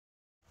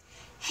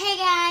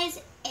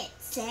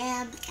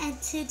Sam,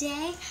 and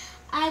today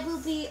I will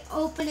be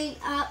opening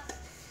up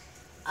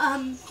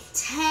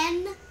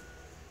 10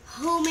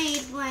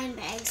 homemade blind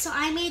bags. So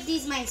I made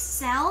these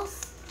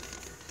myself,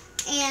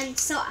 and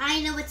so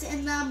I know what's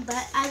in them,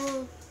 but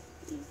I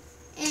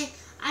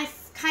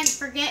kind of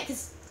forget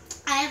because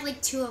I have like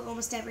 2 of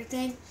almost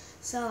everything,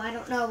 so I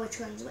don't know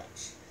which one's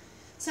which.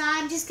 So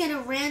I'm just going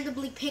to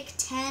randomly pick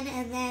 10,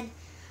 and then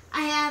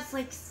I have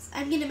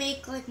I'm going to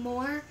make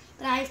more,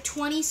 but I have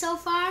 20 so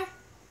far.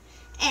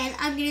 And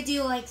I'm going to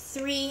do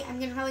 3, I'm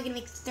probably going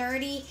to make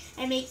 30,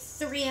 and make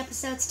 3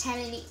 episodes, 10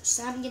 in each.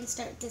 So I'm going to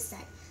start this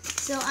set.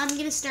 So I'm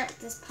going to start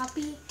with this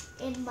puppy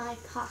in my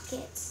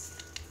pockets.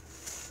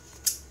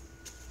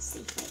 Let's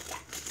see if I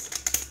got it.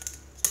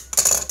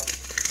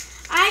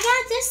 I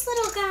got this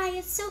little guy.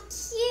 It's so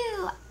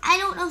cute. I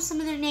don't know some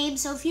of their names,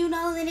 so if you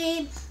know the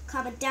name,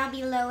 comment down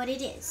below what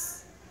it is.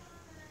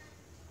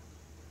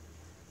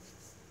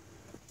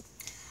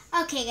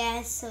 Okay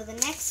guys, so the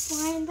next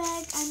blind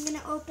bag I'm going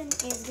to open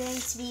is going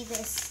to be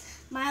this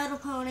My Little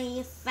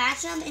Pony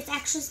Fashion. It's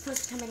actually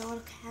supposed to come in a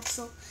little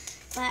capsule,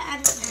 but I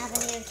don't have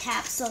any in a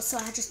capsule, so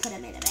I just put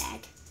them in a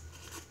bag.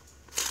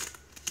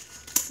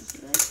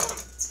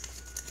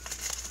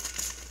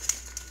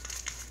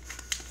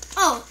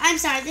 Oh, I'm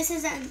sorry, this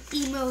is an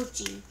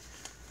emoji.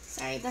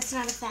 Sorry, that's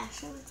not a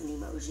fashion, it's an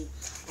emoji.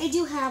 I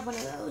do have one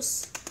of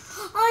those.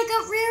 Oh, I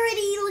got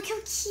Rarity, look how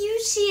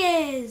cute she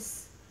is.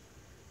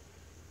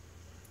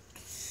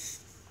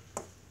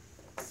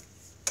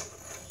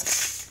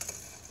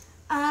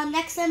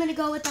 Next I'm going to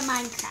go with the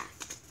Minecraft.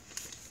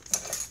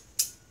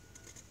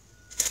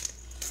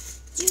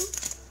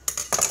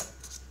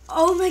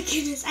 Oh my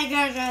goodness, I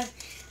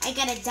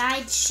got a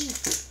dyed sheep.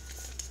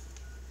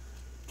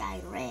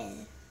 Dyed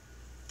red.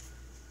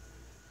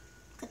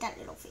 Look at that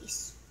little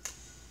face.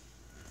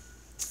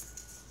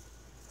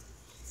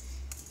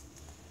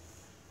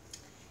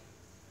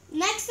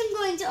 Next I'm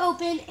going to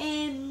open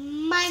a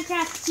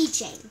Minecraft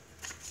keychain.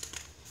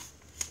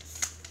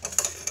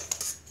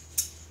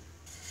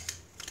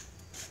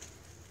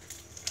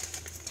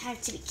 I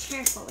have to be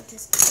careful with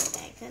this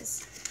bag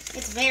because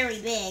it's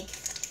very big.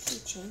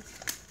 Keychain.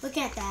 Look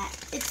at that.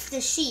 It's the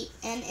sheep,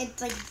 and it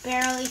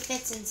barely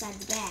fits inside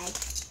the bag.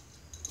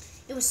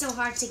 It was so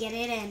hard to get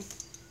it in.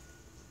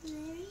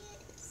 There he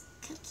is.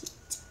 How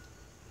cute.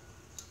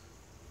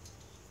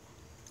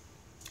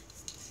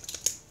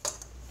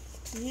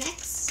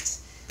 Next,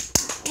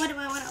 what do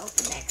I want to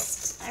open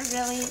next?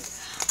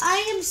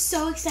 I am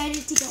so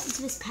excited to get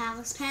into this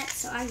Palace Pet,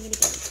 so I'm going to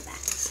get into that.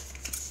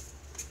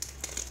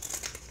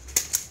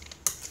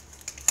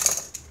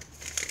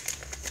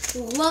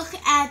 Look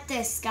at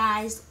this,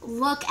 guys.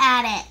 Look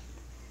at it.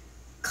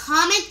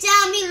 Comment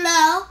down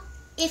below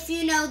if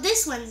you know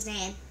this one's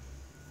name.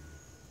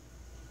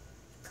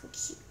 Look how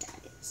cute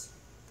that is.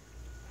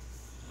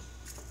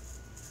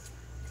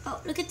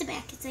 Oh, look at the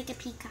back. It's like a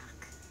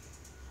peacock.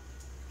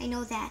 I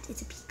know that.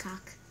 It's a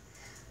peacock.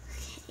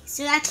 Okay,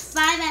 so that's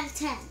 5 out of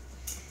 10.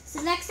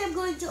 So next I'm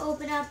going to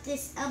open up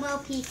this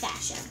MLP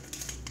fashion.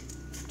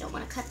 Don't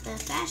want to cut the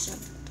fashion.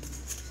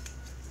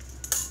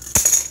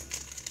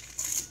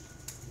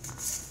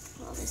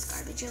 All this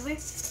garbage over.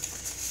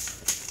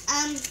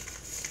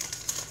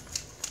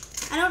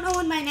 I don't know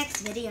when my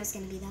next video is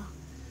going to be though.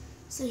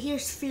 So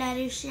here's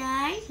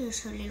Fluttershy. Here's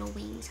her little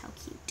wings. How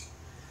cute.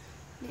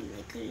 And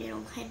then her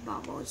little head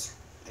bobbles.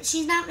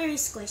 She's not very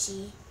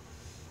squishy.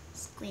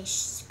 Squish,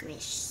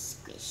 squish,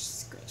 squish,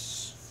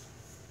 squish.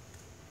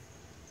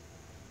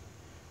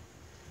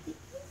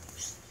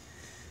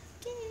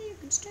 Okay, you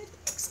can start the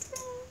next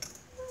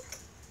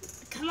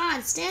round. Come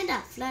on, stand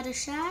up,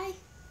 Fluttershy.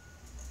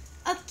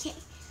 Okay.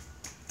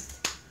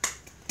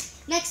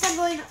 Next, I'm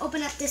going to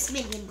open up this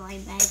Minion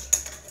blind bag.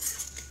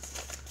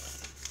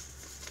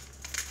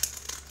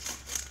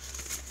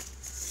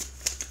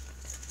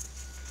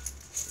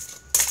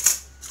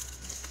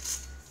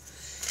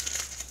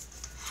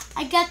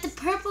 I got the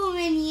purple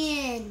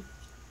Minion.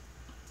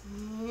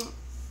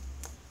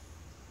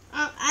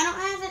 I don't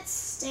have its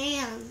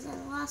stand. I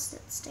lost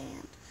its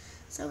stand.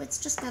 So it's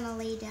just going to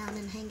lay down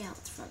and hang out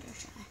with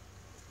Fluttershy.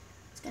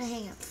 It's going to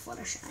hang out with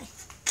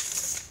Fluttershy.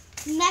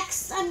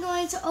 Next, I'm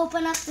going to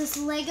open up this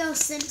Lego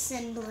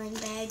Simpson bling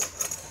bag.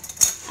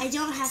 I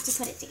don't have to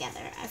put it together.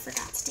 I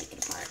forgot to take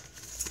it apart.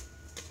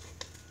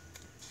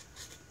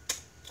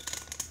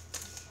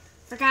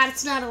 Forgot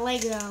it's not a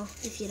Lego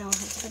if you don't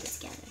have to put it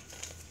together.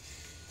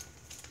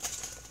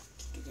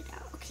 Get it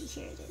out. Okay,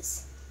 here it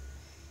is.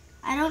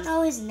 I don't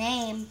know his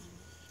name.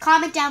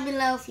 Comment down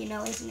below if you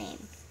know his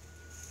name.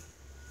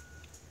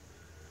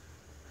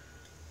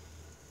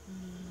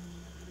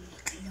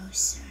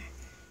 Closer.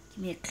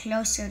 Give me a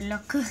closer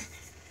look. Okay,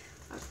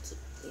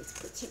 let's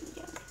put him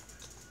down.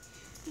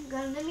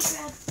 Let me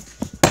grab.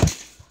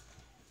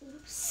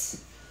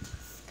 Oops.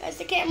 Guys,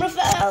 the camera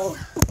fell.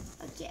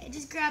 Okay, I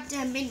just grabbed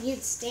a Minion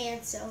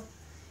stand,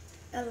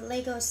 a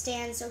Lego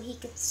stand, so he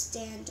could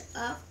stand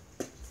up.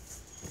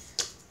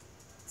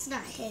 It's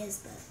not his,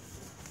 but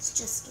it's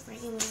just a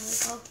regular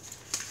Lego.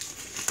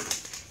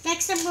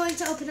 Next, I'm going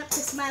to open up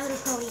this My Little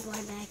Pony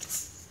blind bag.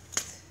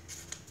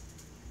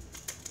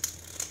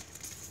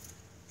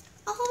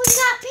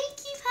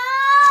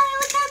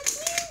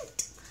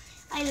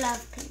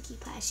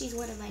 Pinkie Pie. She's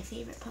one of my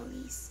favorite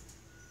ponies.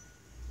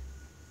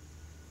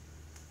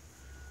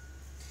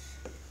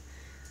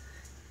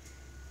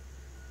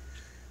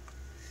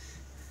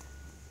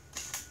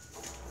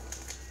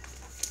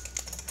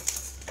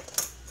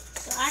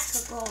 So I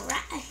could go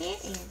right ahead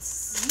and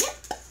snip.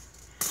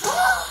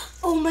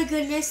 Oh my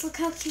goodness, look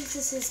how cute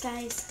this is,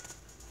 guys.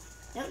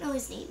 I don't know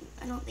his name.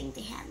 I don't think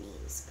they have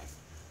names, but...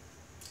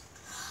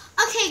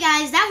 Okay,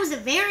 guys, that was a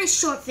very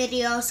short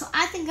video, so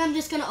I think I'm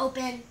just going to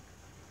open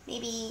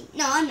maybe...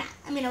 No, I'm not.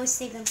 I'm going to always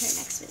save them for the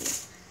next video.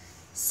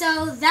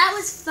 So, that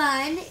was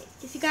fun.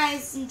 If you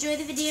guys enjoyed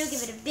the video,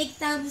 give it a big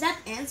thumbs up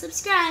and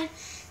subscribe.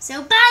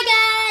 So,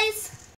 bye, guys!